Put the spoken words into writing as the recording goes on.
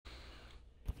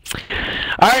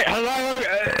Alright, hello.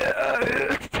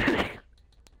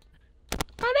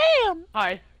 Oh, damn.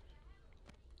 Hi.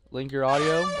 Link your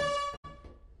audio.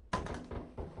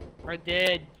 I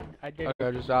did. Okay, I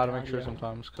just gotta make sure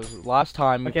sometimes, because last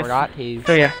time you forgot to.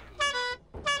 So yeah.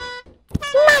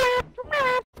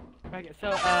 Okay,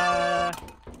 so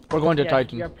we're going to yeah,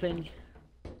 Titan. You're playing.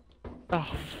 Oh,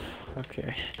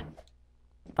 okay.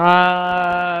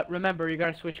 Remember, you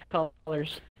gotta switch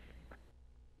colors.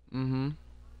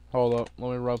 Hold up,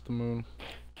 let me rub the moon.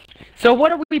 So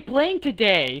what are we playing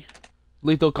today?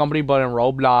 Lethal Company, but in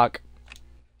Roblox.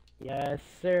 Yes,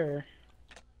 sir.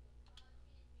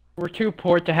 We're too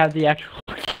poor to have the actual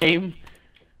game.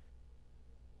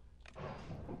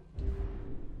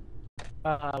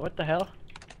 What the hell?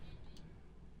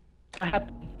 What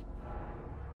happened?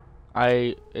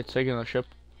 It's taking the ship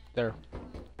there.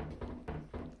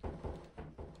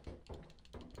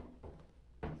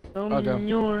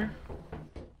 Okay.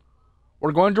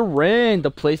 We're going to Rin,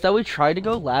 the place that we tried to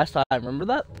go last time. Remember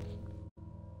that?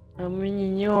 Open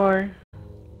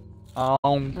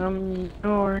the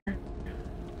door.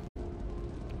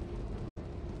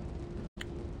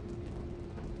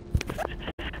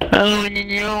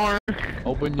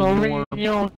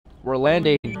 We're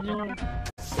landing.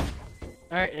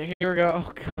 Alright, here we go.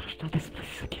 Oh gosh, not this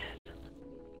place again.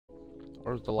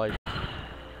 Where's the light?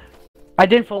 I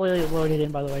didn't fully load it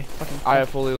in, by the way. I have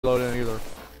fully loaded in either.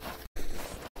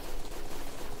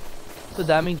 So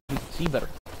that means we can see better.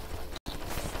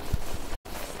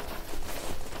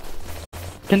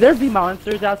 Can there be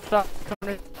monsters outside?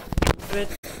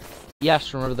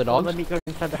 Yes, remember the dogs? Let me go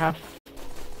inside the house.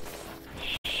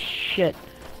 Shit.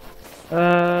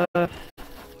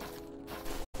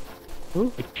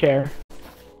 Ooh, a chair.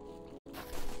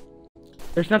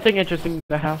 There's nothing interesting in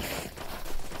the house.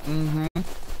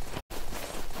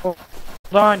 Oh, hold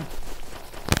on.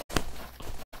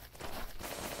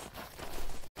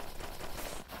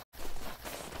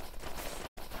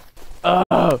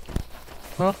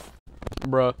 Huh?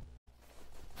 Bruh.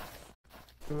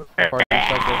 For a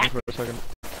second.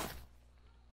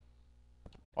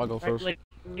 I'll go first. Right,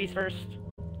 face first.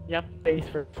 Yep, face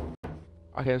first.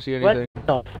 I can't see anything.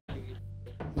 What?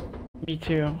 Me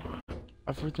too.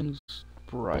 Everything's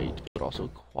bright, but also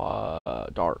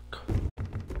dark.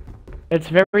 It's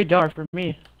very dark for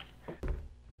me.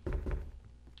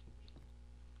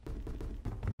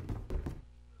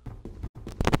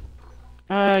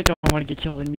 I don't want to get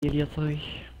killed immediately.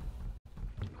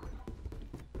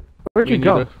 Where'd you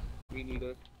go?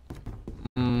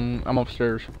 I'm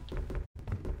upstairs.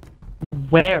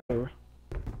 Where?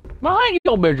 Behind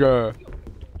you, bitch!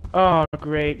 Oh,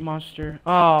 great monster.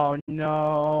 Oh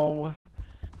no.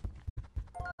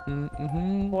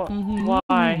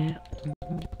 Why?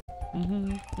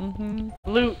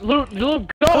 Loot,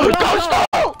 go!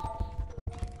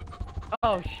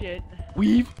 Oh shit.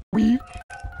 Weave.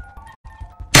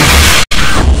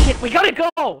 Shit, we gotta go!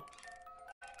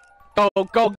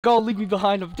 Go, leave me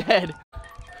behind, I'm dead.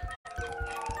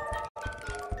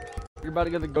 You're about to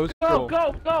get the ghost girl.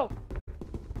 Go!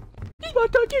 He's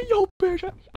about to get your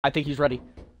bitch. I think he's ready.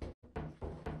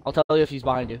 I'll tell you if he's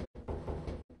behind you.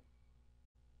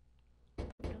 I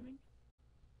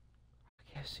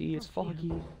can't see, it's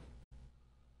foggy.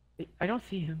 I don't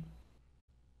see him.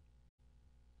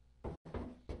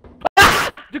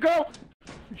 Ah! The girl!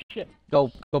 Shit.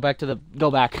 Go back to the, go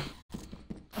back.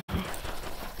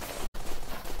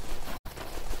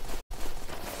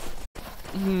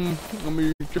 Let me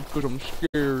eat chip because I'm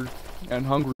scared and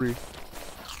hungry.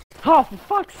 Oh, for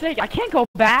fuck's sake, I can't go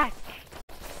back!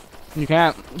 You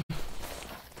can't.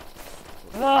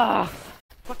 Ugh!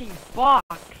 Fucking box!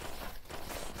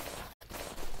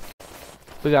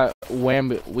 We got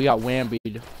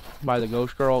whammied by the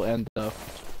ghost girl and the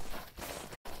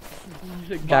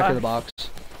back of the box.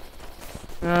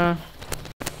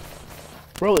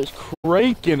 Bro is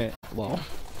cranking it. Well.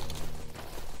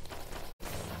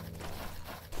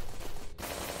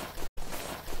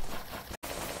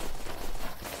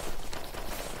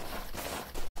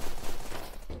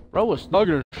 Bro was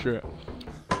thugging shit.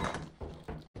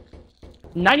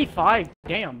 95,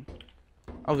 damn.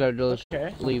 Okay, let's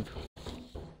leave.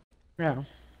 Yeah.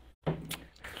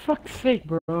 Fuck's sake,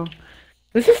 bro.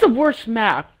 This is the worst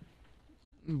map.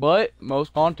 But,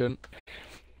 most content.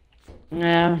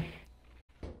 Yeah.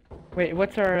 Wait,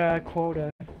 what's our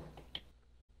quota?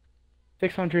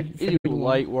 600. Easy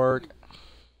light work.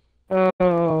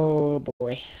 Oh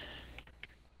boy.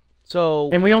 So,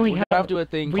 and we only have to do a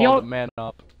thing called man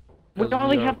up. We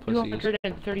only have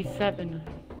 237.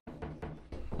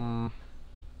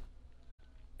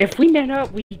 If we man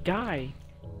up, we die.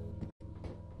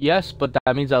 Yes, but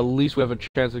that means at least we have a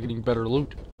chance of getting better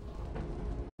loot.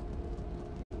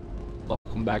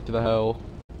 Welcome back to the hell.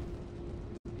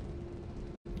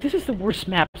 This is the worst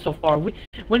map so far.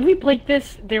 When we played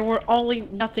this, there were only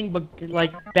nothing but,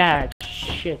 like, bad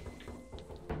shit.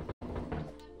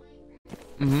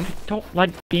 Don't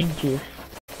like being here.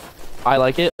 I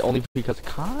like it only because of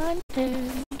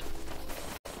content.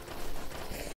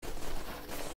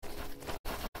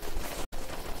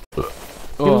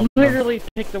 You literally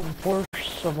picked the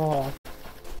worst of all.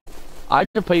 I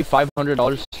could pay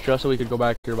 $500 just so we could go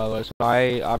back here, by the way. So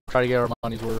I'm trying to get our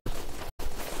money's worth.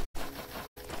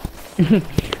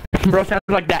 Bro, sounds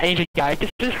like that Asian guy. This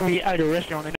is me at a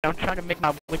restaurant and I'm trying to make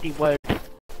my witty word.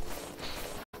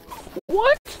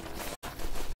 What?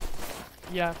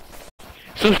 Yeah.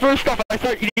 So first off, I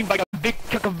started eating like a big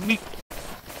chunk of meat.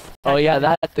 Oh yeah,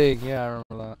 that thing. Yeah, I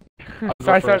remember that.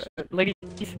 So I started,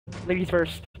 ladies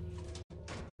first.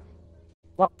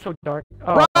 Wow, so dark.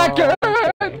 Oh, Rocket!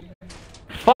 okay.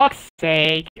 Fuck's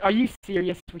sake! Are you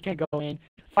serious? We can't go in.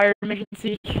 Fire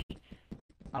emergency.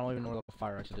 I don't even know where the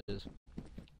fire exit is.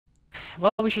 Well,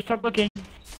 we should start looking.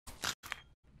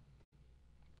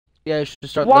 Yeah, you should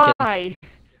start looking. Why?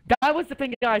 That was the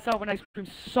thing that I saw when I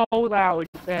screamed so loud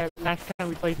last time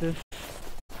we played this.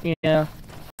 Yeah.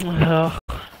 Ugh.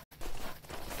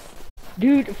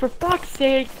 Dude, for fuck's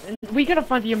sake, we gotta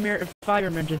find the fire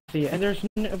emergency,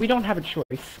 and we don't have a choice.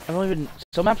 I don't even.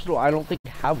 Some maps I don't think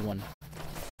have one.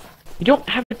 You don't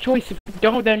have a choice. If we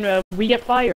don't, then we get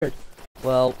fired.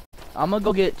 Well, I'm gonna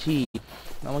go get tea.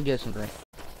 I'm gonna get some drink.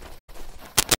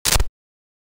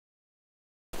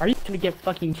 Are you gonna get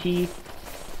fucking tea?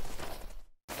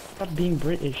 Stop being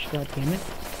British, goddammit.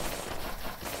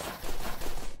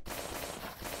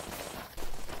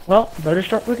 Well, better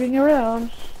start looking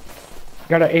around.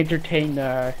 Gotta entertain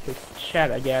his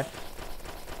chat, I guess.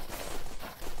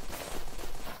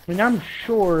 And I'm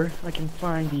sure I can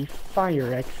find the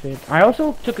fire exit. I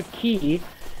also took a key,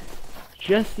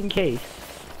 just in case.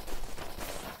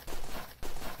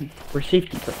 For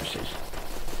safety purposes.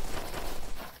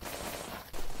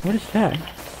 What is that?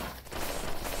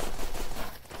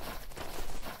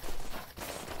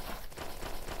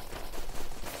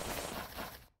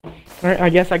 Alright, I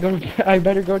guess I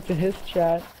better go to his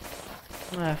chat.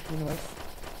 You know what?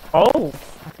 Oh!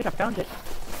 I think I found it.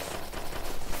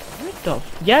 What the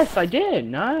yes, I did!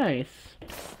 Nice!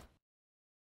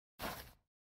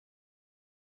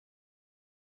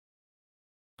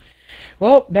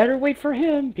 Well, better wait for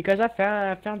him, because I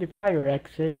found the fire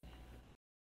exit.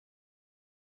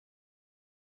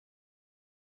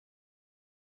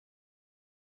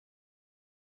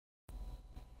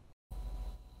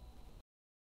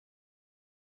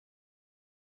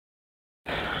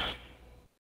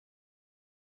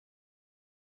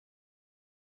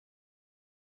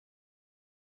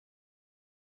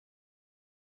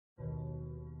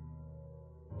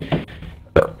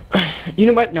 You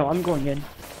know what? No, I'm going in.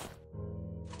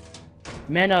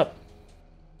 Man up.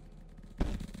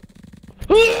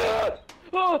 Oh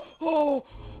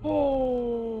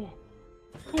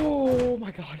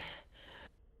my god.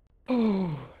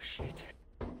 Oh shit.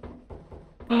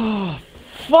 Oh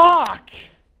fuck.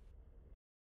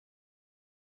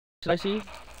 Did I see?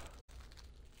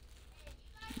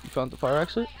 You found the fire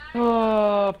exit?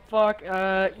 Oh fuck.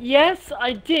 Yes,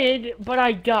 I did, but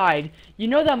I died. You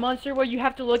know that monster where you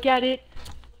have to look at it?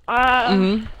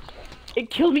 It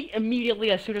killed me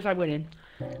immediately as soon as I went in.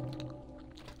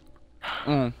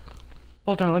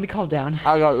 Hold on, let me calm down.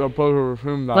 I got the pleasure of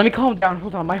him that. Let me calm down.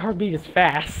 Hold on, my heartbeat is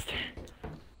fast.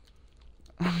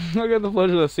 I got the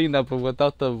pleasure of seeing that, but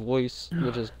without the voice,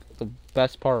 which is the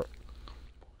best part.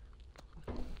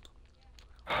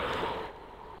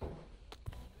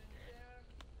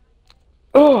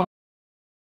 Oh.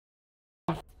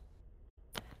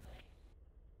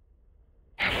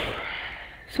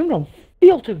 Some don't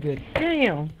feel too good.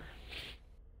 Damn.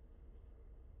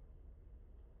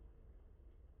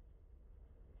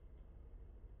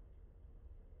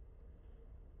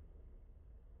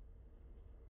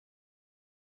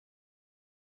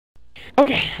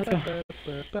 Okay, let's go.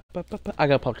 I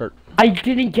got Pop-Tart. I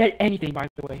didn't get anything, by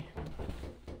the way.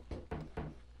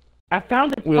 I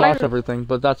found the We fire... lost everything,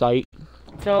 but that's aight.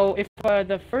 So, if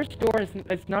the first door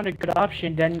is not a good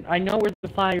option, then I know where the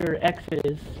fire exit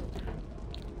is.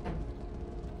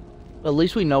 At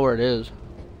least we know where it is.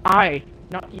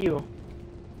 Not you.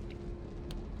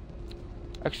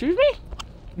 Excuse me?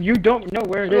 You don't know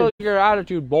where it is. Look at your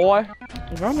attitude, boy.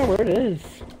 I don't know where it is.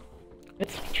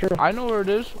 It's true. I know where it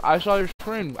is. I saw your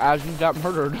screen as you got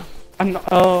murdered. I'm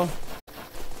not,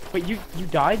 wait, you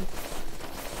died?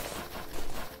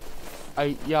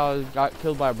 Yeah, I got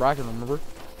killed by a bracken, remember?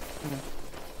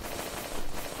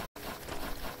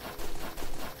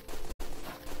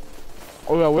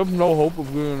 Oh yeah, we have no hope of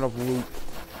getting enough loot.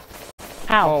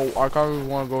 How? Oh, I kind of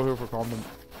want to go here for comment.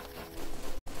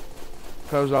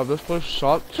 Because this place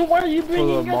sucks. So why are you the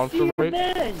bringing us monster here rate.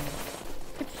 then?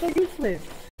 It's so useless.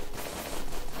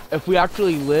 If we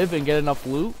actually live and get enough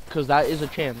loot, because that is a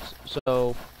chance.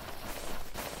 So.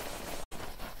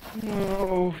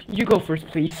 Oh, you go first,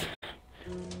 please.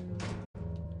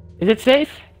 Is it safe?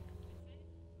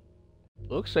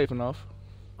 Looks safe enough.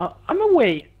 I'm gonna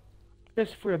wait.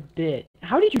 Just for a bit.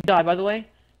 How did you die, by the way?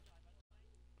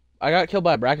 I got killed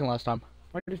by a bracken last time.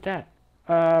 What is that?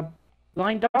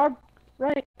 Blind dog?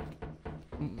 Right?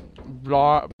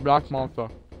 Black monster.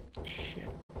 Shit.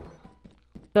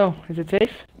 So, is it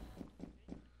safe?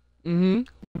 Mm-hmm.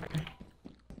 Okay.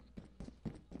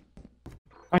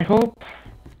 I hope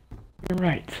you're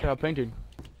right. Yeah, painting.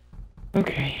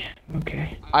 Okay,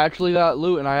 okay. I actually got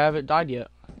loot and I haven't died yet.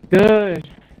 Good.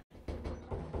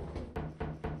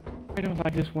 I don't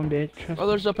like this one bit. Trust Oh,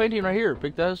 there's a painting right here.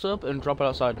 Pick that up and drop it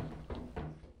outside.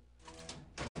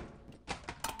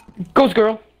 me. Ghost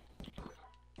girl!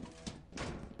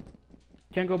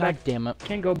 Can't go back. God damn it.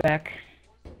 Can't go back.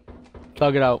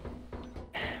 Thug it out.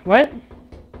 What?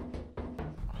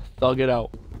 Thug it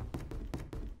out.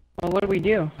 Well, what do we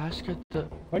do? Let's get the...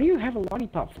 What do you have a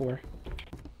lollipop for?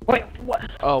 Wait, what?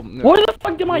 Oh, no. Where the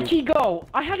fuck did my key go?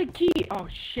 I had a key! Oh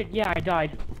shit, yeah, I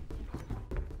died.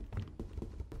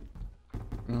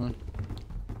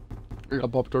 Yeah,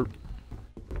 Pop-Tart.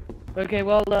 Okay,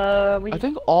 well, I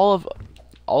think all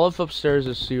of upstairs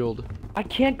is sealed. I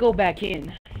can't go back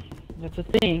in. That's a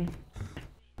thing.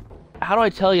 How do I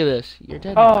tell you this? You're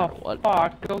dead no Oh, matter what.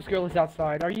 fuck. Ghost girl is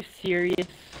outside. Are you serious?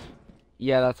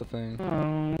 Yeah, that's a thing.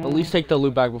 Oh. At least take the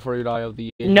loot back before you die of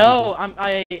the... No,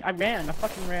 I ran. I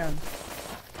fucking ran.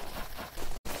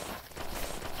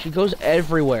 She goes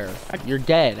everywhere. You're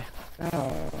dead.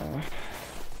 Oh.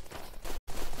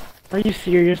 Are you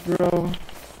serious, bro?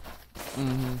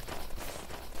 Mm-hmm.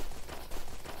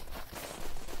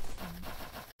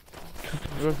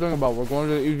 Just think about it. We're going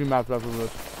to the easy maps after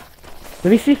this. Let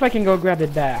me see if I can go grab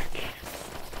it back.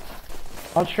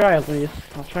 I'll try at least.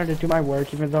 I'll try to do my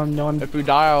work, even though I'm... If we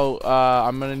die,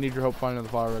 I'm gonna need your help finding the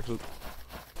fire exit.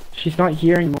 She's not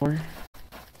here anymore.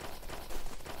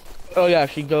 Oh yeah,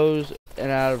 she goes in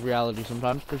and out of reality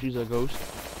sometimes because she's a ghost.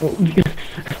 Oh,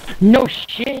 no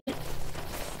shit!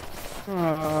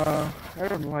 I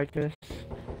don't like this.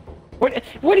 What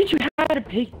did you have to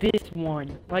pick this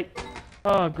one? Like,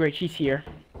 oh great, she's here.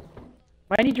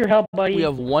 I need your help, buddy. We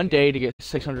have 1 day to get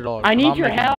 $600. I need your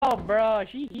help, bro.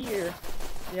 She's here.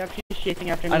 Yeah, she's chasing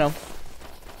after me. I know.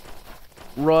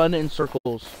 Run in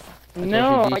circles.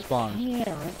 No, she I despawns.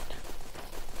 can't.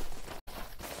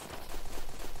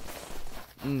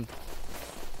 Mm.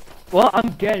 Well,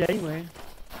 I'm dead anyway.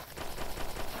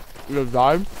 You have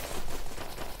died?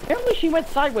 Apparently she went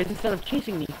sideways instead of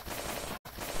chasing me.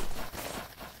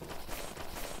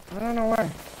 I don't know why.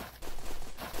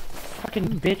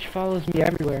 Fucking bitch follows me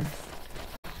everywhere.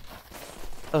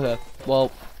 Okay,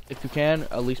 well, if you can,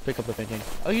 at least pick up the painting.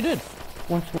 Oh, you did.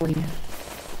 140.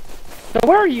 So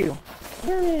where are you?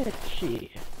 Where is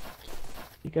she?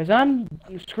 Because I'm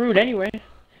screwed anyway.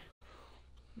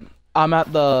 I'm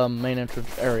at the main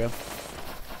entrance area.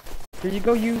 Did you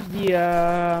go use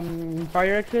the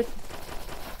fire exit?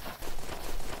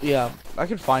 Yeah, I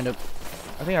can find it.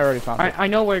 I think I already found it. I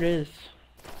know where it is.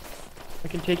 I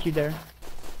can take you there.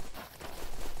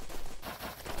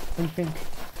 What do you think?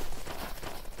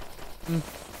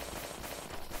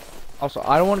 Also,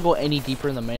 I don't want to go any deeper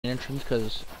in the main entrance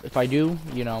because if I do,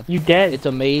 you know, You dead. it's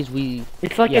a maze.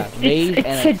 It's like yeah, maze it's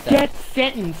and a death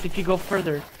sentence if you go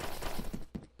further.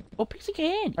 Oh, piece of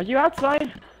candy. Are you outside?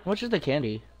 How much is the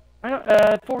candy? I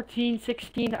don't 14,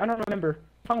 16, I don't remember.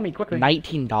 Follow me quickly.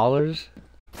 $19.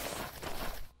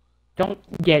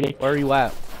 Don't get it. Where are you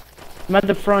at? I'm at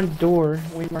the front door.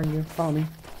 Wait, where are you? Follow me.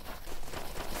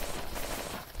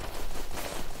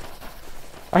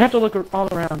 I have to look all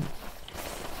around.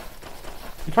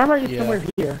 If I'm right, it's somewhere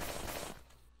here.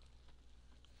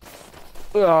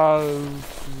 No.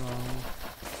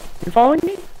 You following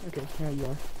me? Okay, here you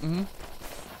are. Mhm.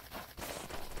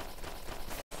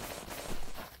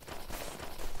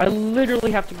 I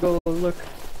literally have to go look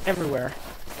everywhere.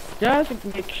 Just to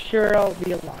make sure I'll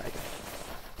be alive.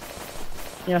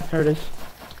 Yeah, there it is.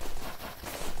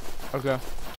 Okay.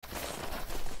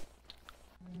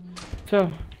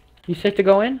 So, you safe to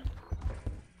go in?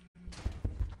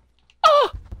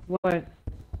 Ah! What?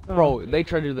 Oh, Bro, they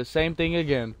try to do the same thing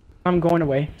again. I'm going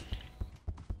away.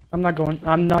 I'm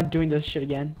not doing this shit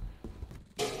again.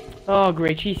 Oh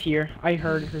great, she's here. I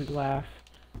heard her laugh.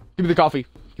 Give me the coffee.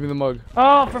 Give me the mug.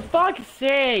 Oh, for fuck's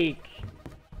sake!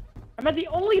 I'm at the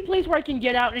only place where I can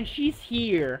get out, and she's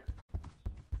here.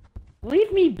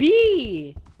 Leave me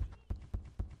be!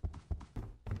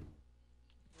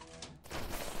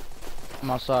 I'm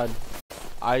outside.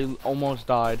 I almost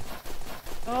died.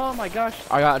 Oh my gosh.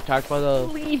 I got attacked by the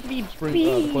Leave me spring,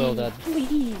 be! the coil dead.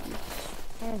 Please.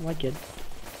 I don't like it.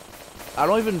 I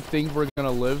don't even think we're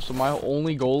gonna live, so my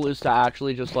only goal is to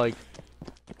actually just, like,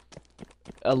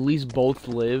 at least both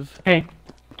live. Hey.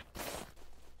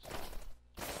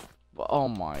 Oh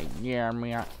my, yeah,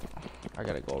 man. I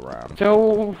gotta go around.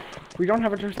 So, we don't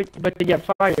have a choice but to get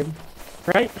fired,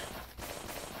 right?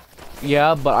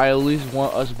 Yeah, but I at least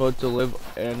want us both to live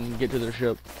and get to their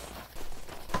ship.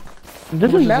 It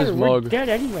doesn't matter, this we're mug? dead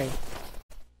anyway.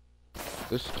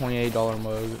 This $28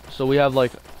 mug. So we have,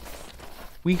 like,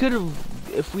 we could have,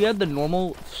 if we had the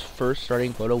normal first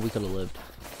starting photo, we could have lived.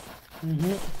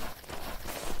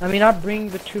 I mean, I bring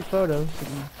the 2 photos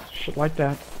and shit like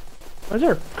that. Why is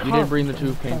there a You didn't bring the cop 2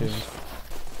 in the paintings. house?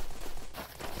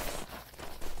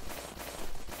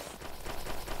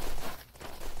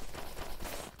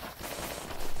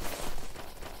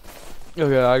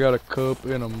 Okay, I got a cup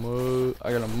and a mug.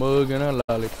 I got a mug and a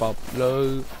lollipop.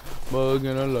 Mug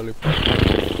and a lollipop.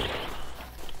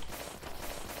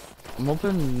 I'm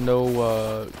hoping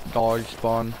no dogs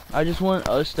spawn. I just want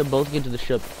us to both get to the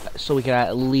ship so we can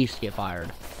at least get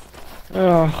fired.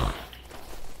 Ugh.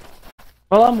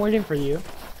 Well, I'm waiting for you.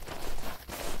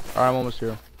 Alright, I'm almost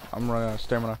here. I'm running out of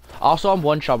stamina. Also, I'm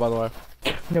 1 shot, by the way.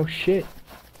 No shit.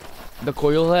 The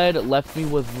coil head left me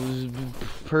with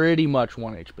pretty much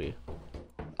 1 HP.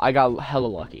 I got hella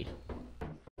lucky.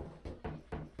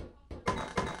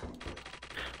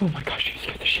 Oh my gosh, you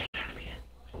scared the shit out of me.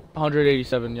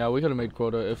 187, yeah, we could have made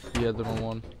quota if we had the wrong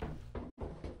one.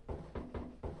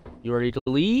 You ready to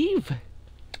leave?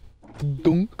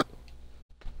 Dunk.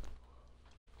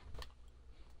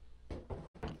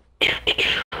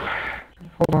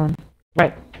 Hold on.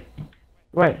 Wait.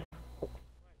 Wait.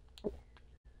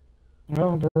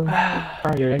 Well, we're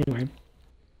fired anyway.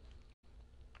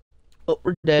 Oh,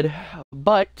 we're dead.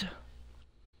 But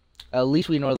at least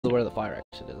we know where the fire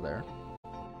exit is there.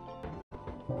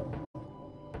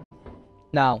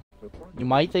 Now, you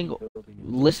might think,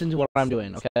 listen to what I'm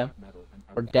doing, okay?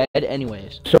 We're dead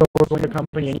anyways. So we're going to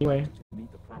company anyway.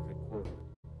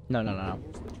 No.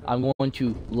 I'm going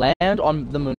to land on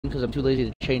the moon because I'm too lazy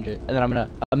to change it, and then I'm gonna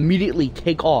immediately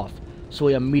take off so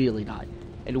we immediately die,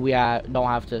 and we don't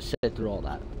have to sit through all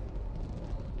that.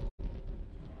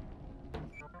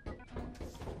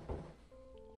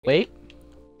 Wait.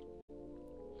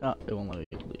 Oh, it won't let me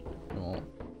leave. It won't.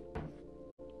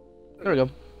 There we go.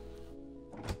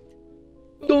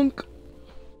 Dunk.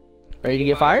 Ready to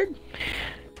get fired?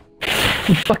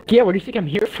 Fuck yeah, what do you think I'm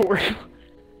here for?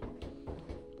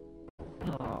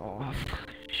 Oh,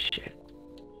 shit.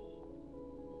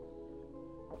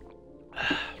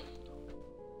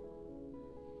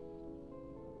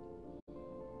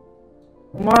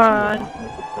 Come on.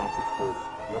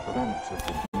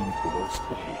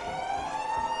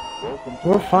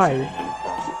 We're fired.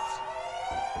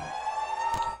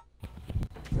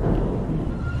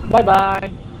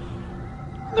 Bye-bye.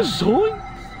 The Zoe?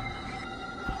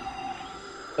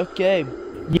 Okay.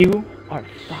 You are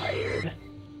fired.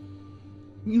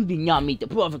 You did not meet the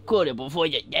profit quota before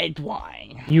the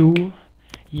deadline.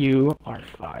 You are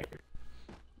fired.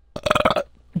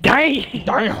 Dang!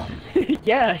 Damn!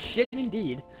 Yeah, shit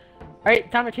indeed.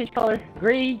 Alright, time to change color.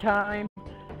 Green time.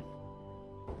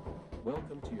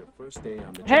 Welcome to your first day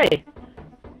on the job. Hey!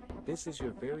 This is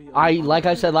your very own Like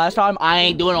I said last time, I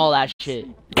ain't doing all that shit.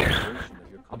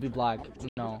 I'll be black.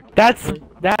 No. That.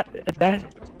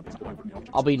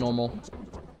 I'll be normal.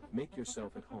 Make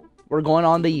yourself at home. We're going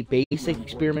on the basic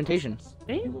experimentation.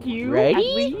 Thank you. Ready?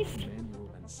 At least.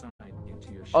 Manual and sign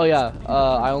into your Oh yeah,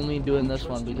 I only doing this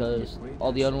one because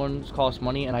all the other ones cost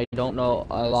money and I don't know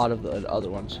a lot of the other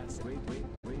ones.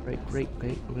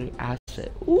 Great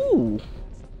asset. Ooh!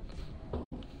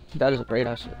 That is a great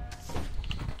asset.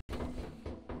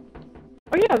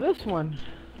 Oh yeah, this one.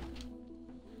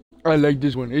 I like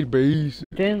this one, it's base.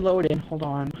 Didn't load in, hold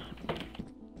on.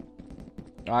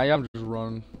 I am just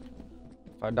running.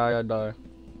 If I die, I die.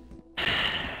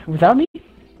 Without me?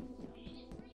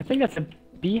 I think that's a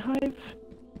beehive?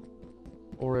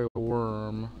 Or a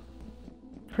worm.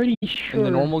 Pretty sure. In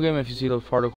the normal game, if you see those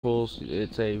particles,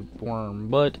 it's a worm.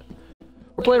 But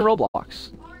we're playing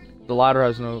Roblox. The ladder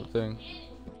has no thing.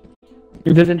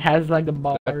 It doesn't has like the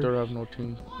bar. Vector have no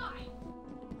team.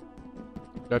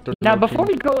 Vector Now no before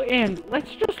team. we go in, let's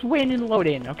just win and load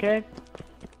in, okay?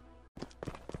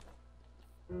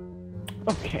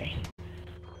 Okay.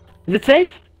 Is it safe?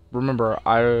 Remember,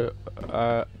 I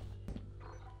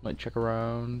might check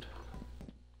around.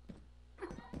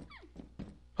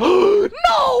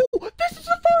 No! This is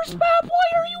the first map!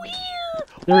 Why are you here?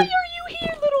 Why are you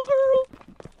here, little girl?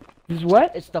 This is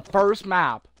what? It's the first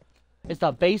map. It's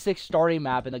the basic starting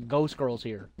map, and the ghost girl's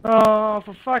here. Oh,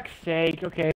 for fuck's sake.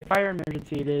 Okay, fire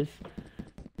emergency it is.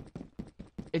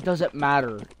 It doesn't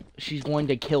matter. She's going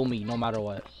to kill me no matter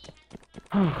what.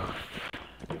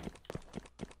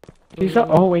 She's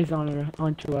always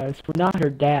onto us. We're not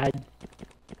her dad.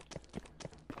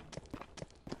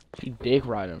 She dick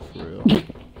riding for real.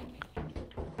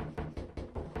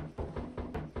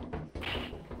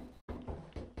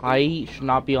 I should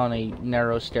not be on a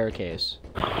narrow staircase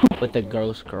with the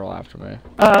ghost girl after me.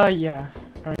 Yeah.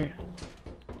 Alright.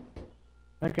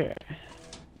 Okay.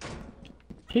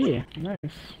 Gee, nice.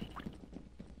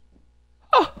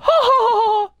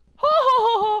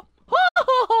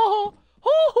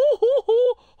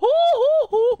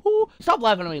 Stop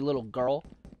laughing at me, little girl.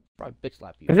 Probably bitch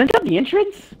slap you. Isn't that the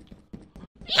entrance?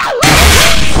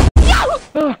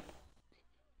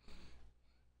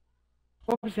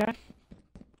 What was that?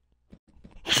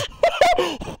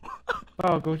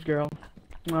 Oh, ghost girl.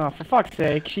 Oh, for fuck's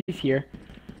sake, she's here.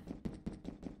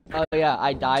 Oh yeah,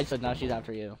 I died, so now she's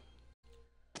after you.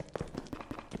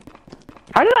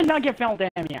 How did I not get fall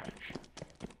damage?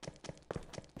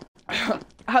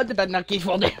 How did that not get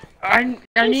fall damage? I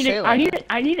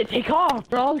need to take off,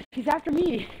 bro. She's after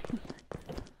me.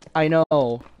 I know.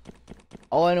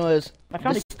 All I know is I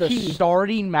found this a is the key.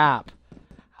 starting map.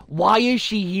 Why is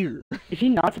she here? Is she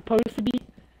not supposed to be?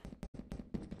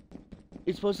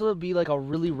 It's supposed to be like a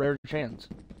really rare chance.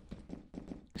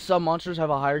 Some monsters have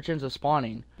a higher chance of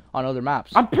spawning on other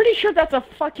maps. I'm pretty sure that's a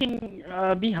fucking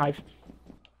beehive.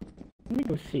 Let me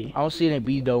go see. I don't see any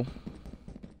bees though.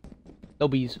 No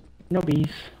bees. No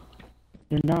bees.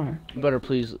 They're not. You better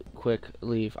please quick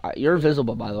leave. You're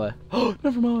invisible, by the way. Oh,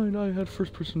 never mind. I had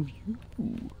first person view.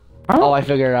 Oh, I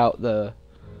figured out the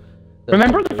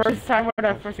Remember the first time when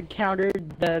I first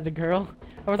encountered the girl?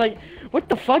 I was like, what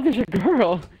the fuck is a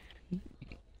girl?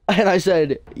 And I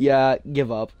said, yeah,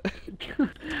 give up.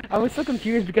 I was so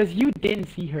confused because you didn't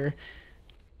see her.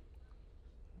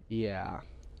 Yeah.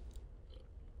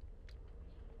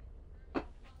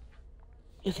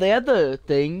 If they had the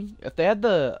thing, if they had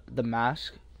the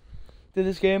mask to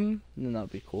this game, then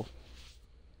that'd be cool.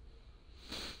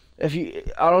 If you,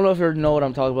 I don't know if you know what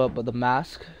I'm talking about, but the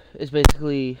mask is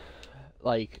basically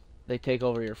like they take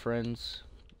over your friends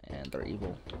and they're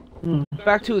evil.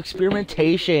 Back to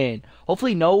experimentation.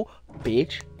 Hopefully, no,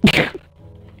 bitch.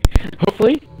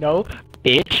 Hopefully, no,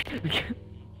 bitch.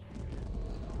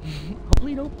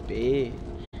 Hopefully, no, bitch.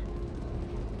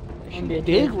 She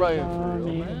dig right for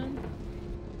real, man.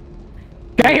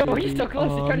 Damn, were you so close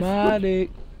to trying to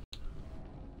Automatic.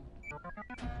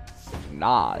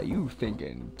 Nah, you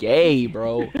thinking gay,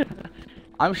 bro.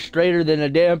 I'm straighter than a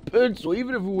damn pencil,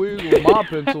 even if it was with my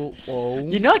pencil. Oh.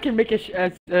 You know I can make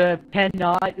a pen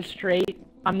not straight.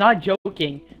 I'm not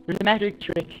joking. There's a magic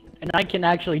trick, and I can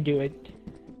actually do it.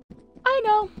 I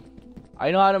know. I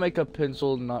know how to make a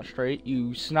pencil not straight.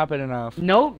 You snap it in half.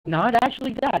 No, not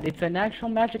actually that. It's an actual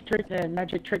magic trick.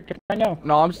 Magic trick that I know.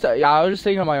 No, yeah, I was just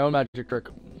thinking of my own magic trick.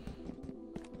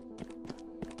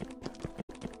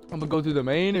 I'm gonna go through the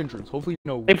main entrance. Hopefully,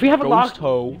 no. If we have a locked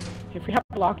hoe. If we have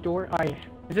a locked door,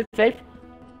 is it safe?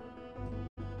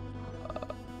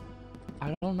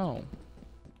 I don't know.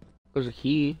 There's a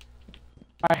key.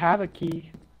 I have a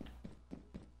key.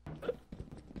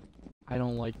 I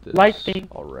don't like this. Light thing.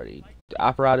 Already. The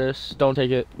apparatus. Don't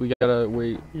take it. We gotta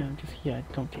wait. Yeah,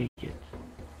 don't take it.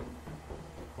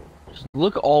 Just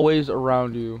look always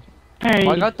around you. Hey. If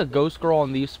I got the ghost girl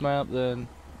on this map, then.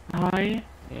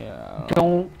 Yeah. I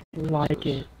Don't like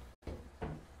it.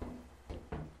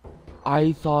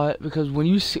 I thought because when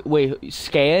you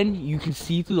scan, you can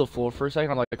see through the floor for a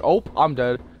second. I'm like, oh, I'm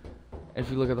dead. And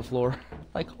if you look at the floor,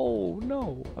 like, oh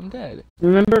no, I'm dead.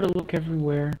 Remember to look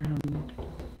everywhere. I don't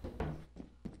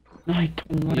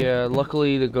like Yeah,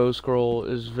 luckily the ghost girl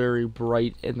is very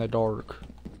bright in the dark.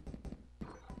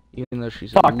 Even though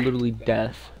she's literally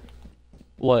death.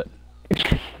 What?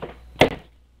 Did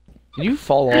you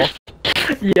fall off?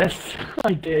 Yes,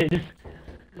 I did.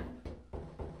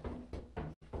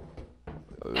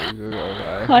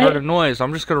 I heard a noise.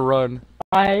 I'm just gonna run.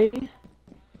 I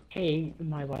hate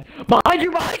my life. Behind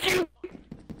you! Behind you!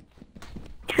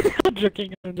 I'm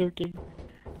joking.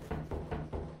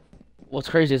 What's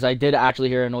crazy is I did actually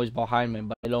hear a noise behind me,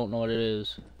 but I don't know what it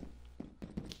is.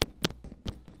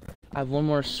 I have one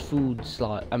more food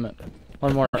slot. I mean,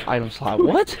 one more item slot.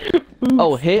 What?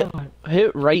 Oh, hit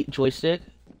right joystick.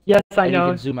 Yes, I and you know.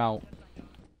 can zoom out.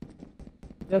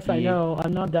 Yes, I Yeah. know.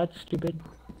 I'm not that stupid.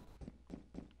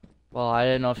 Well, I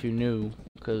didn't know if you knew,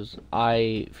 because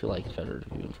I feel like it's better to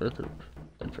do for third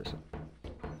person.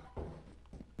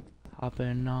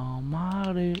 Hopping on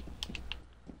my dick,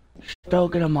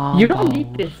 stroking on my You don't balls.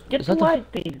 need this. Get Is the that the- light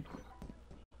thing.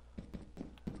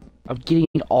 I'm getting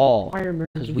it all, Fire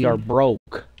because we are emergency.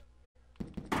 broke.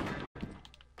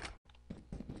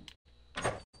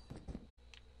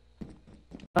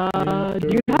 Do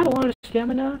you have a lot of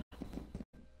stamina?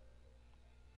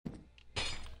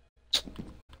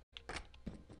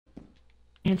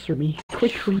 Answer me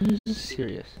quickly.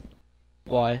 Serious.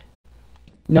 Why?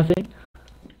 Nothing.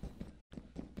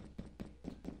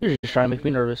 You're just trying to make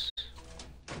me nervous.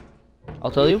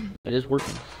 I'll tell you, it is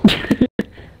working.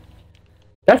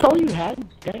 That's all you had?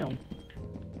 Damn.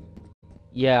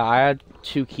 Yeah, I had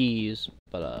 2 keys,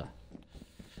 but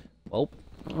well,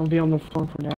 I'll be on the phone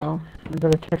for now. I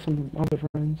gotta text some other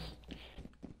friends.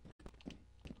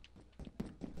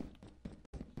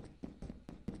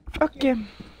 okay.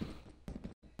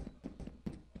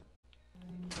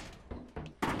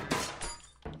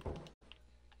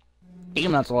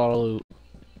 Damn, that's a lot of loot.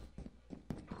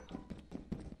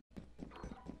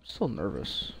 So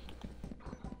nervous.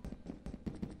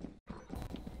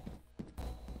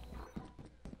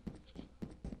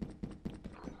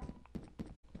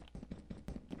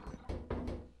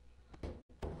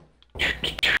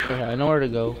 Okay, I know where to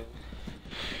go.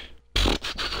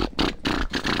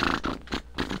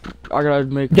 I gotta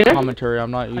make Did I- commentary.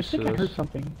 I'm not I used to think I heard this.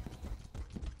 something.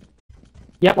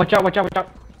 Yeah, watch out, watch out, watch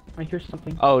out. I hear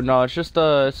something. Oh no, it's just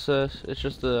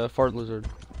the fart lizard.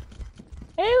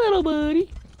 Hey, little buddy.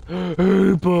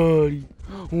 Hey, buddy.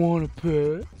 Want a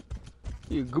pet?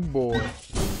 You good boy.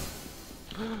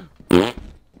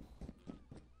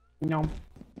 No.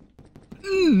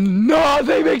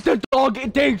 Nothing makes the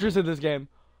dog dangerous in this game.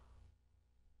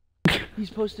 He's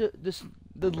supposed to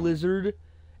the lizard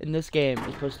in this game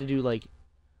is supposed to do like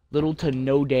little to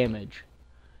no damage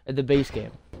in the base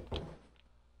game.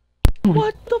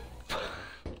 What the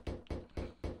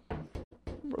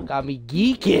Bro got me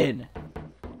geeking.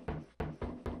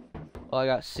 Well, I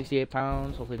got 68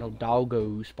 pounds. Hopefully no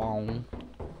doggo spawn.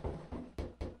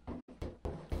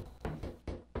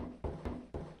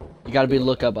 You gotta be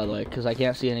look up, by the way, because I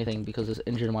can't see anything because it's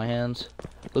injured in my hands.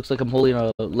 Looks like I'm holding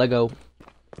a Lego.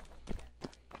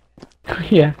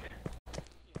 Yeah.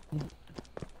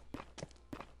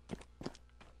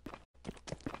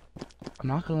 I'm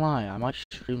not gonna lie, I might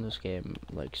stream this game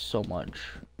like so much.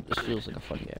 This feels like a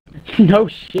fun game. No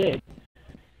shit.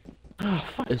 Oh,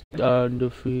 fuck. It's time to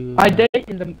feel. I died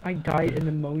in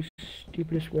the most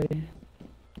stupidest way.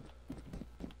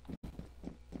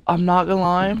 I'm not gonna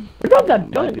lie. What about that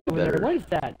Might building be over there? better. What is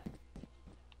that?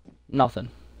 Nothing.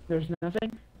 There's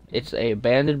nothing? It's a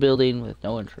abandoned building with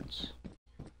no entrance.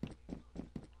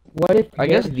 What if I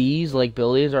guess these like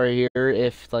buildings are here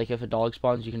if a dog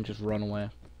spawns, you can just run away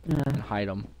and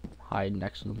hide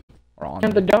next to them or on Can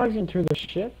the them. dogs enter the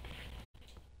ship?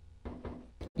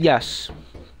 Yes.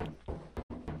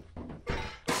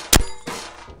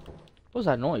 What was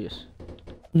that noise?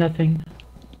 Nothing.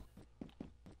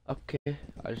 Okay,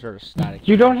 I just heard a static.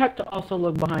 You don't have to also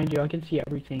look behind you. I can see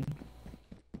everything.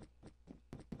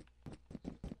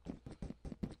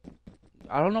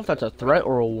 I don't know if that's a threat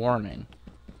or a warning,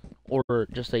 or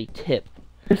just a tip.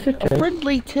 It's a A tip.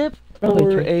 friendly tip Friendly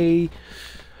or tip. a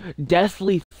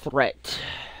deathly threat.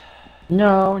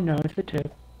 No, it's a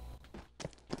tip.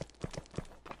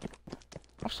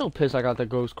 I'm so pissed I got the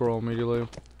ghost girl immediately.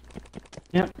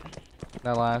 Yep.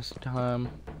 That last time.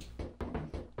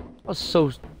 That was so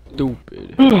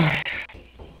stupid.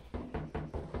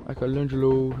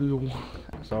 Michelangelo,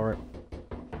 that's alright.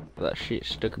 That shit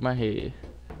stuck in my head.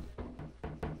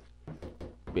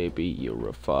 Baby, you're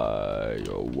a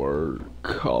firework.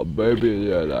 Oh, baby,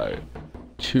 that I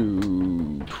to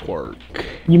twerk.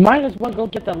 You might as well go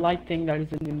get the light thing that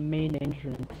is in the main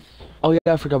entrance. Oh yeah,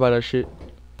 I forgot about that shit.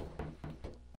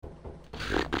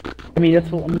 I mean,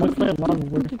 that's mostly a lot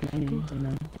of work money, you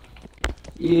know.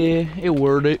 Yeah, it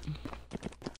worth it.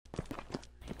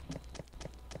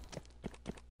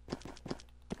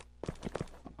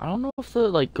 I don't know if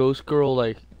the ghost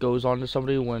girl goes on to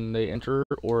somebody when they enter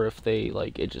or if they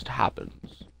it just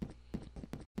happens.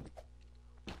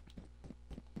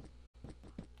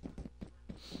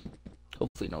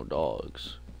 Hopefully no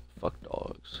dogs. Fuck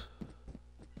dogs.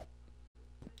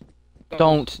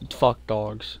 Don't fuck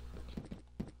dogs.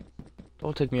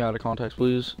 Don't take me out of context,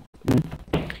 please.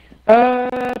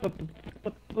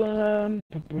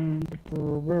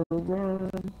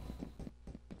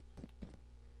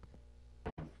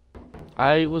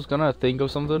 I was gonna think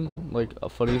of something, like a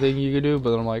funny thing you could do,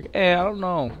 but then I'm like, I don't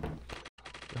know.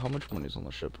 How much money is on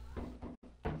the ship?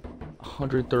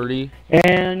 130.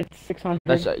 And it's 600.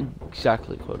 That's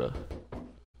exactly quota.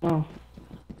 Oh.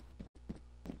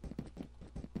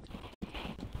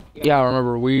 Yeah,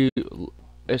 remember,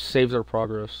 it saves our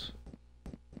progress.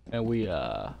 And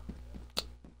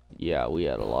yeah, we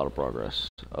had a lot of progress.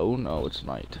 Oh no, it's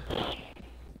night.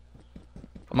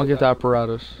 I'm gonna get the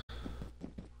apparatus.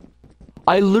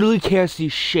 I literally can't see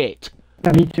shit.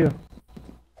 Yeah, me too.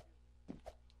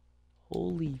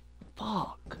 Holy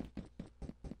fuck.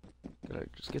 Gotta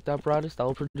just get that apparatus,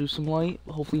 that'll produce some light.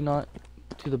 Hopefully not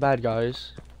to the bad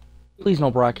guys. Please no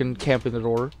Bracken camping the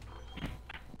door.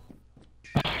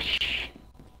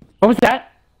 What was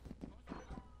that?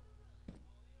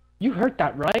 You heard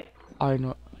that, right? I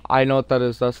know what that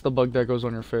is. That's the bug that goes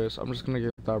on your face. I'm just gonna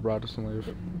get that apparatus and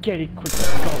leave. Get it quick,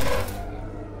 let's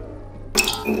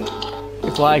go.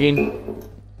 It's lagging.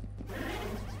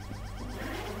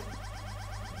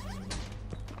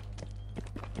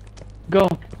 Go,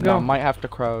 No, I go. might have to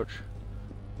crouch.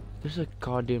 There's a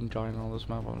goddamn giant on this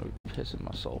map. I'm gonna be pissing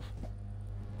myself.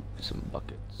 Some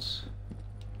buckets.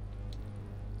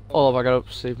 Oh, I gotta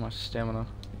save my stamina.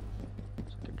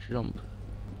 So I can jump.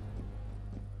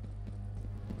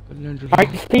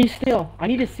 Alright, stay still. I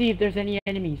need to see if there's any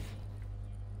enemies.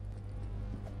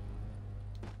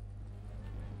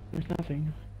 There's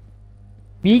nothing.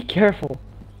 Be careful.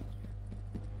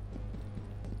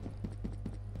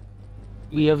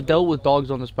 We have dealt with dogs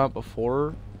on this map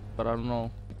before, but I don't know.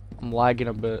 I'm lagging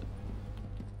a bit.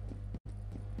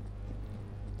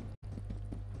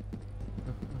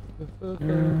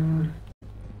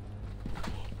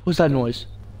 What's that noise?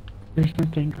 There's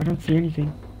nothing. I don't see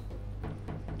anything.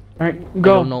 Alright,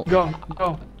 go, go,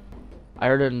 go. I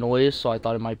heard a noise, so I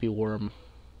thought it might be a worm.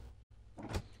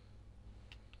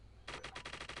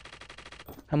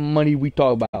 How money we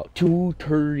talk about?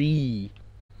 230.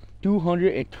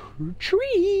 203.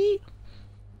 Tree.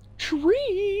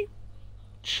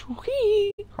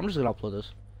 I'm just gonna upload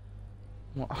this.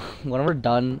 When we're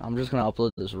done, I'm just gonna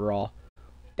upload this raw.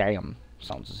 Damn,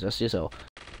 sounds just so.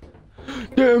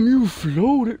 Damn, you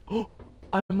floated. Oh,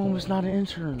 I'm almost not an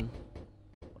intern.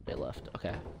 One day left.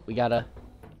 Okay, we gotta.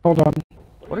 Hold on.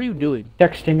 What are you doing?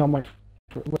 Texting on with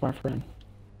my friend.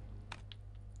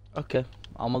 Okay,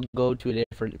 I'm gonna go to a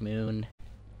different moon.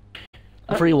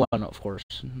 A free one, of course,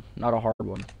 not a hard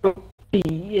one.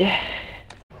 Yeah.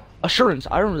 Assurance.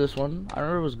 I remember this one. I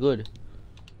remember it was good.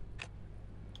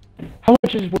 How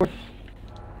much is worth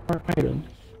our items?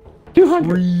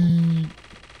 200. Tree.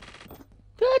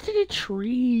 That's a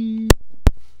tree.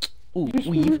 Ooh,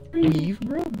 weave.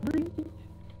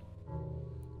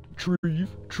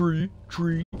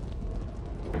 Tree.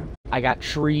 I got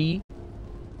tree.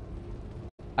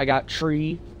 I got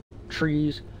trees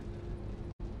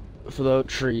for the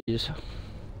trees.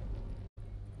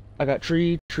 I got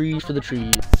trees for the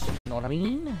trees. You know what I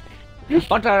mean?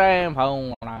 But I am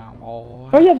home now.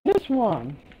 Oh yeah, this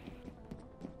one.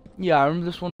 Yeah, I remember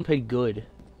this one paid good.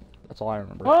 That's all I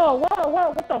remember. Whoa,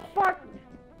 what the fuck?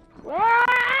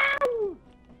 Wow!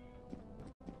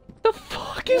 What the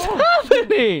fuck is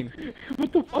happening?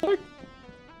 What the fuck?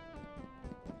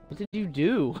 What did you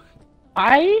do?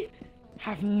 I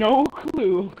have no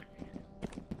clue.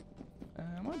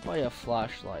 I might buy a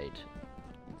flashlight.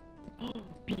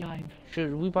 Beehive.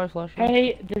 Should we buy a flashlight?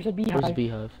 Hey, there's a beehive. Where's the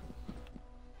beehive?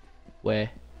 Where?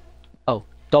 Oh,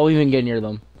 don't even get near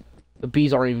them. The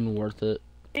bees aren't even worth it.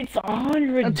 It's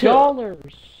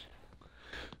 $100.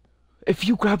 If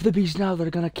you grab the bees now,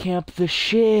 they're gonna camp the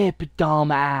ship,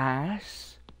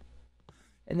 dumbass.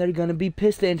 And they're gonna be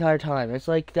pissed the entire time. It's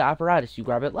like the apparatus, you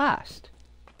grab it last.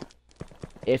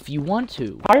 If you want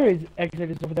to. Fire exit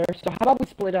is over there, so how about we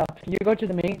split up? You go to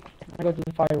the main, I go to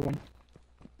the fire one.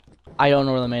 I don't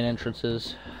know where the main entrance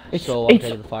is, so I'll go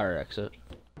to the fire exit.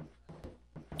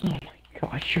 Oh my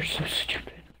gosh, you're so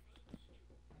stupid.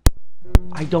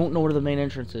 I don't know where the main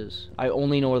entrance is. I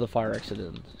only know where the fire exit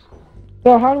is.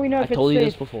 So how do we know if I it's told you safe?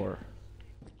 this before.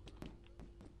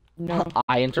 No.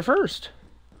 I enter first.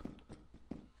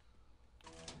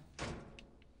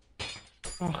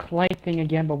 Oh, light thing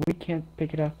again, but we can't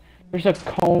pick it up. There's a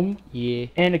comb. Yeah.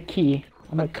 And a key.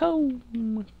 I'm A like,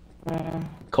 comb.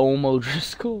 Comb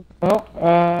O'Driscoll.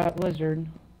 oh, lizard.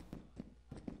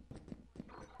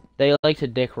 They like to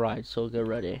dick ride, so get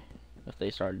ready if they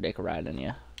start dick riding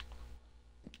you.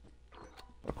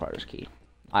 Requires key.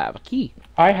 I have a key.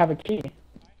 I have a key.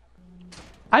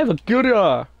 I have a good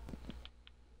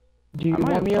Do you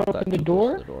want me to open the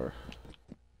door?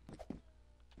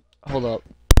 Hold up.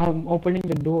 I'm opening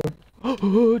the door.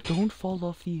 Don't fall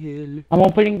off the hill. I'm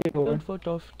opening the door. Don't fall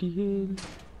off the hill.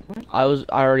 What? I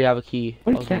already have a key. I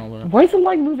What's was that? gonna open it. Why is the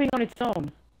light moving on its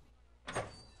own?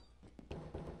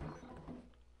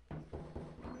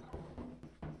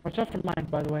 Watch out for mines,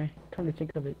 by the way. Come to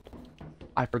think of it.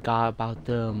 I forgot about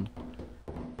them.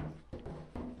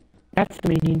 That's the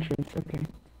main entrance, okay.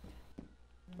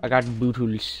 I got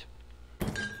bootles.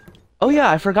 Oh yeah,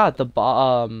 I forgot the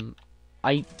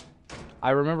I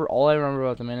remember all I remember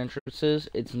about the main entrance is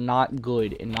it's not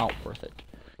good and not worth it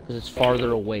because it's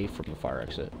farther away from the fire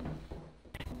exit.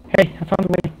 Hey, I found a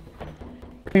way.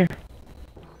 Come here.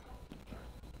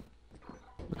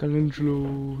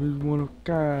 Michelangelo is one of a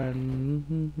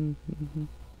kind.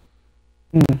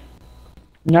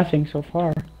 Nothing so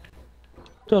far.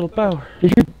 Total power.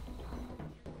 Did you?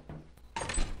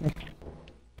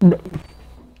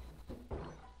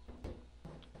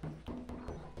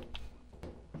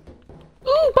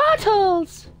 Ooh,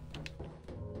 bottles!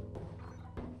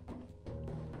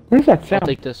 What is that I'll sound?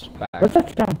 take this back. What's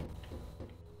that sound?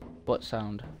 What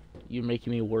sound? You're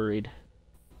making me worried.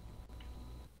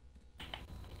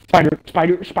 Spider,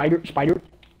 spider, spider, spider.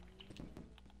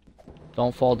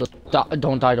 Don't fall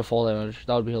don't die to fall damage.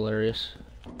 That would be hilarious.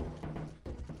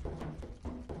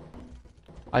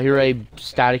 I hear a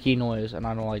staticky noise and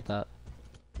I don't like that.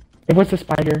 It was a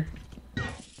spider.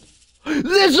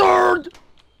 Lizard!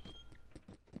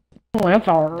 Lizard.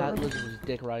 That lizard was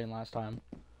dick riding last time.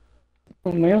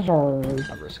 Lizard.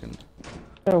 I'm risking.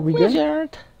 So we good?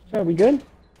 Lizard! So we good?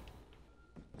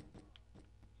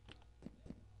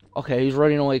 Okay, he's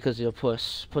running away because he's a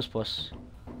puss. Puss.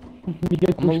 We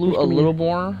good? I'm gonna loot a little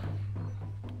more.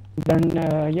 Then,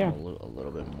 yeah. A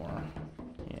little bit more.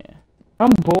 Yeah. I'm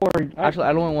bored. Actually,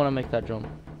 I don't want to make that jump.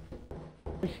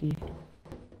 Let's see.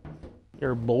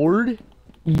 You're bored?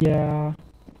 Yeah.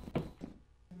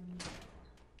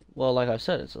 Well, like I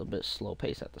said, it's a bit slow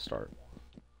pace at the start.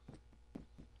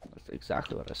 That's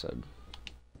exactly what I said.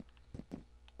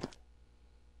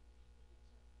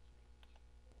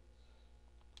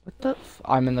 What the f-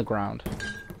 I'm in the ground.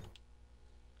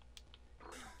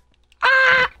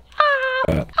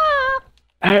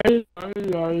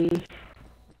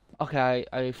 Okay,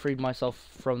 I freed myself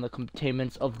from the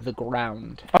containments of the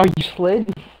ground. Oh, you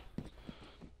slid?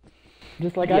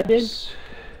 Just like I did?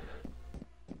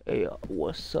 Hey,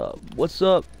 what's up? What's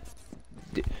up?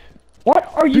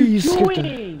 What are you Please get the-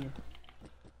 doing?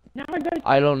 Now I gotta...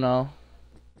 I don't know.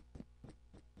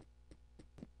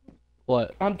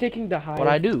 What? I'm taking the high.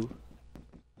 What'd I do?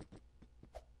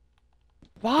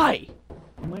 Why?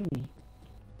 Money.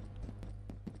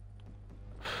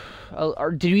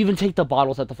 Or did you even take the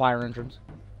bottles at the fire entrance?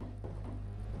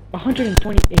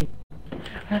 128.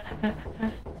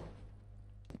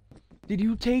 Did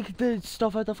you take the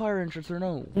stuff at the fire entrance or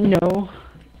no? No.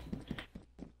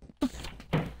 The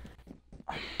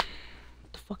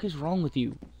fuck is wrong with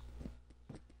you?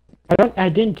 I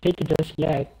didn't take it just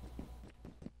yet.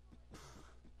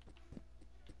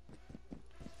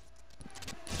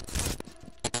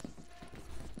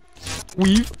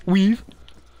 Weave.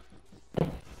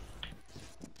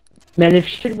 Man, if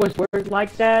shit was worth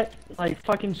like that, like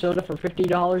fucking soda for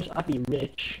 $50, I'd be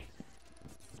rich.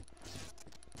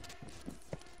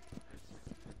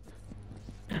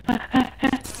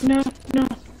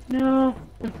 No.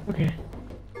 Okay.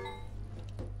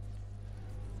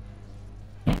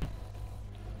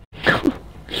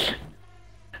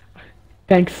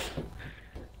 Thanks.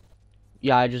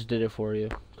 Yeah, I just did it for you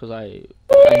because I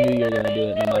knew you were gonna do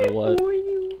it no matter what.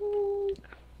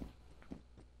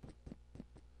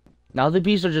 Now the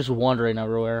bees are just wandering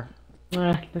everywhere.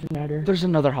 Doesn't matter. There's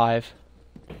another hive.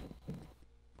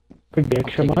 Could be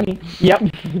extra money.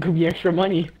 Yep, could be extra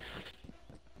money.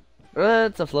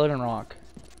 It's a floating rock.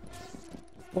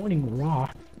 Floating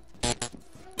rock.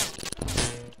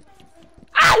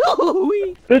 Ow! Oh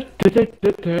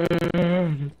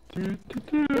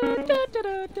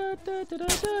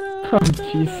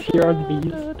jeez, here are the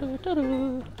bees.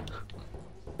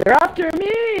 They're after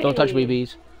me! Don't touch me,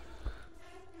 bees.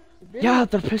 Yeah,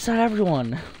 they're pissed at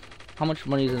everyone. How much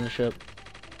money is in the ship?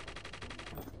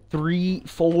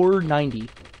 490.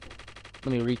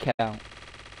 Let me recount.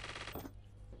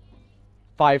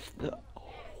 5.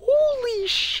 Holy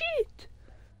shit!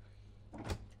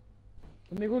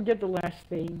 Let me go get the last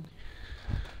thing.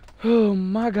 Oh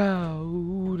my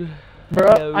god.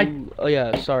 Bro, Oh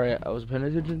yeah, sorry, I was paying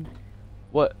attention.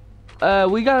 What?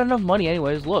 We got enough money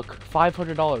anyways. Look,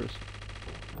 $500.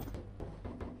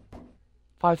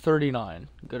 539.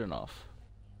 Good enough.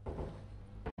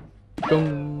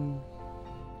 Dong.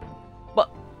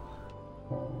 But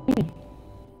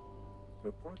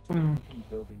Report to the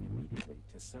building immediately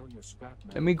to sell your scrap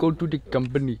metal. Let me go to the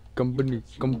company. Use the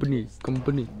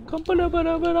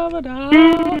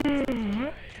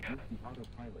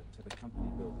autopilot to the company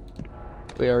building.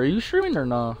 Wait, are you streaming or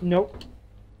not? Nope.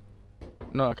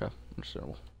 No, okay.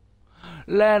 Understandable.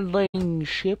 Landing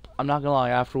ship. I'm not gonna lie,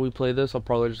 after we play this, I'm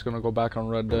probably just gonna go back on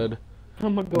Red Dead.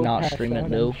 I'm gonna go Not past stream it, that,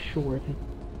 no. I'm sure.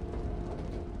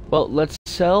 Well, let's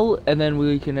sell and then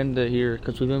we can end it here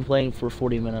because we've been playing for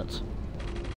 40 minutes.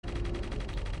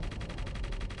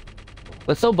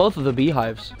 Let's sell both of the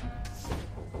beehives.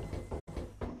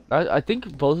 I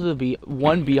think both of the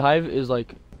one beehive is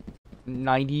like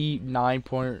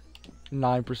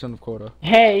 99.9% of quota.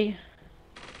 Hey.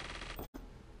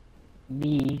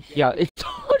 Me. Yeah, it's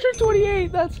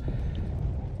 128. That's.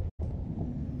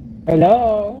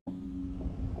 Hello.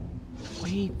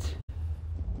 Wait.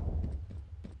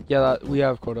 Yeah, we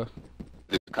have quota.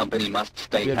 The company must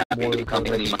stay We had happy. more The than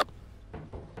company quota. must.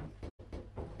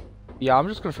 Yeah, I'm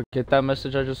just gonna forget that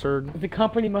message I just heard. The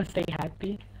company must stay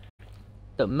happy.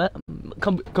 The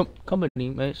company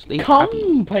must stay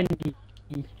happy. Company.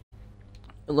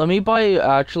 Let me buy,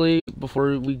 actually,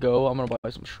 before we go, I'm gonna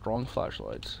buy some strong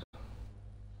flashlights.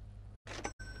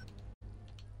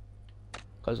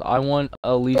 Because I want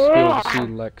at least be able to see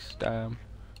Lex, damn.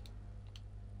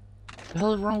 What the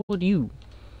hell is wrong with you?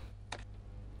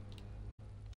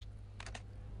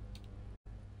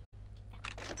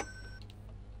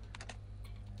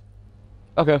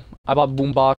 Okay, I bought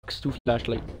boombox, 2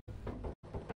 flashlight.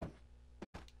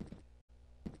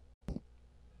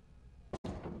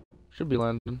 Should be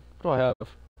landing. What do I have?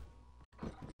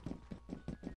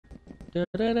 Okay,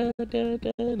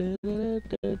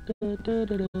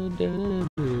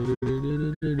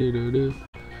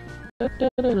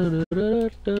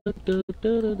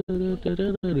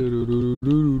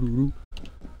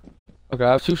 I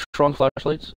have 2 strong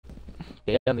flashlights.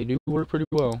 Yeah, and they do work pretty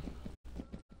well.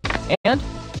 And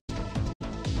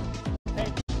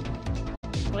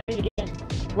Play it again.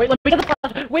 Wait, let me get the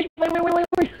flashlight. Wait. Let me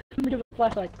get the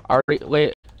flashlight. alright,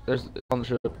 wait, there's on the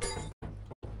ship.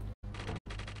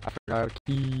 I forgot a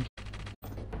key.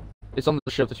 It's on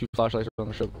the ship, the 2 flashlights are on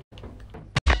the ship.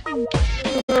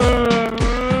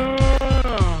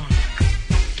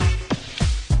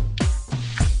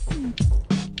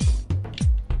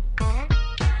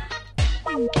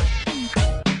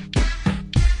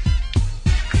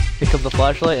 Pick up the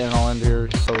flashlight and I'll end here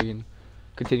so we can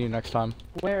continue next time.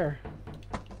 Where?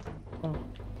 Oh.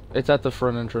 It's at the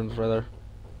front entrance right there.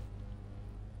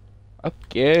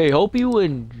 Okay, hope you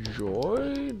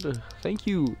enjoyed. Thank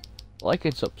you. Like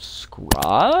and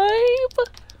subscribe.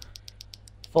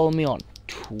 Follow me on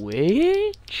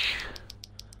Twitch.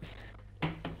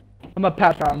 I'm gonna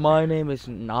pass out. My name is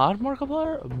not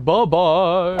Markiplier.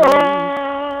 Bye-bye.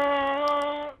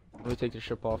 Let me take the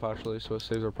ship off actually so it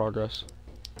saves our progress.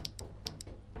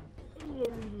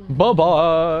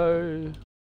 Bye-bye.